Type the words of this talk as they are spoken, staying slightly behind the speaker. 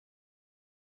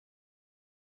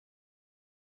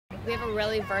We have a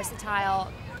really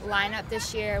versatile lineup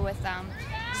this year with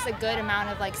just a good amount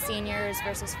of like seniors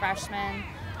versus freshmen.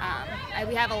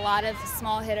 We have a lot of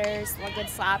small hitters, a good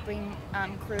slapping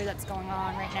crew that's going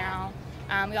on right now.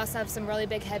 We also have some really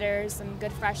big hitters, some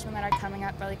good freshmen that are coming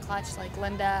up really clutch, like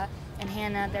Linda and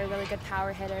Hannah. They're really good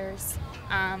power hitters.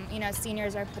 You know,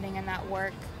 seniors are putting in that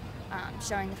work,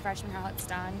 showing the freshmen how it's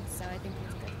done. So I think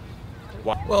it's good.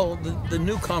 Well, the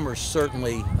newcomers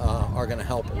certainly are going to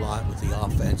help a lot with the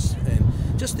offense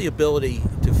and just the ability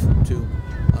to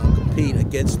compete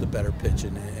against the better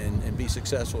pitching and be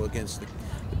successful against the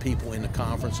people in the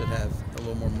conference that have a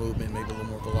little more movement, maybe a little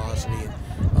more velocity.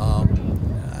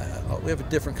 We have a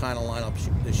different kind of lineup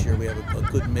this year. We have a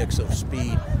good mix of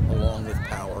speed along with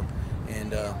power,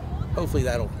 and hopefully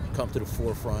that'll come to the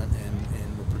forefront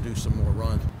and we'll produce some more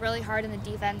runs. Really hard in the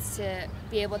defense to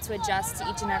be able to adjust to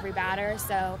each and every batter,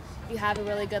 so if you have a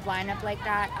really good lineup like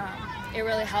that, it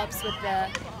really helps with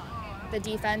the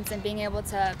defense and being able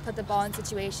to put the ball in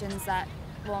situations that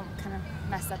won't kind of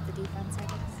mess up the defense, I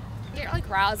guess. It like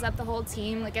riles up the whole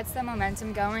team, like gets the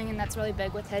momentum going, and that's really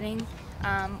big with hitting.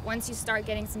 Once you start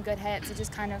getting some good hits, it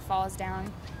just kind of falls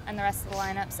down and the rest of the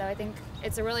lineup. So I think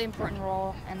it's a really important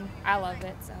role, and I love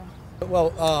it. So.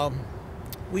 Well,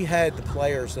 we had the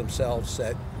players themselves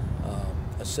set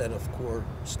a set of core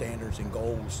standards and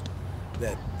goals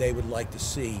that they would like to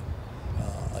see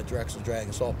a Drexel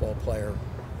Dragon softball player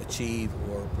achieve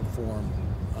or perform,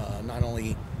 not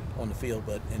only on the field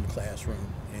but in the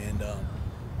classroom. And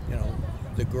you know,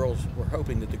 we're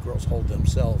hoping that the girls hold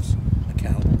themselves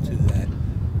accountable to that.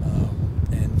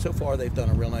 And so far they've done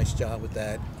a real nice job with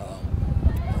that.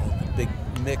 Big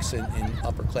mix in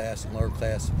upper class and lower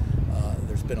class.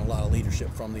 There's been a lot of leadership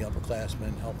from the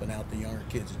upperclassmen helping out the younger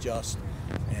kids adjust,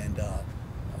 and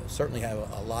certainly have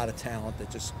a lot of talent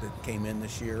that came in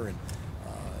this year. And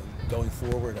going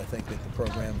forward, I think that the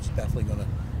program is definitely going to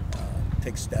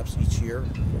take steps each year.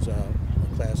 There's a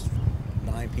class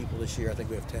 9 people this year. I think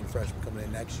we have 10 freshmen coming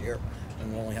in next year,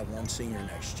 and we'll only have 1 senior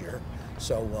next year.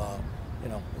 So, you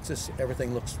know, it's just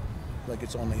everything looks like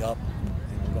it's on the up,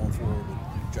 and we're going forward with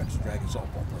the Drexel Dragon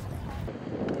softball program.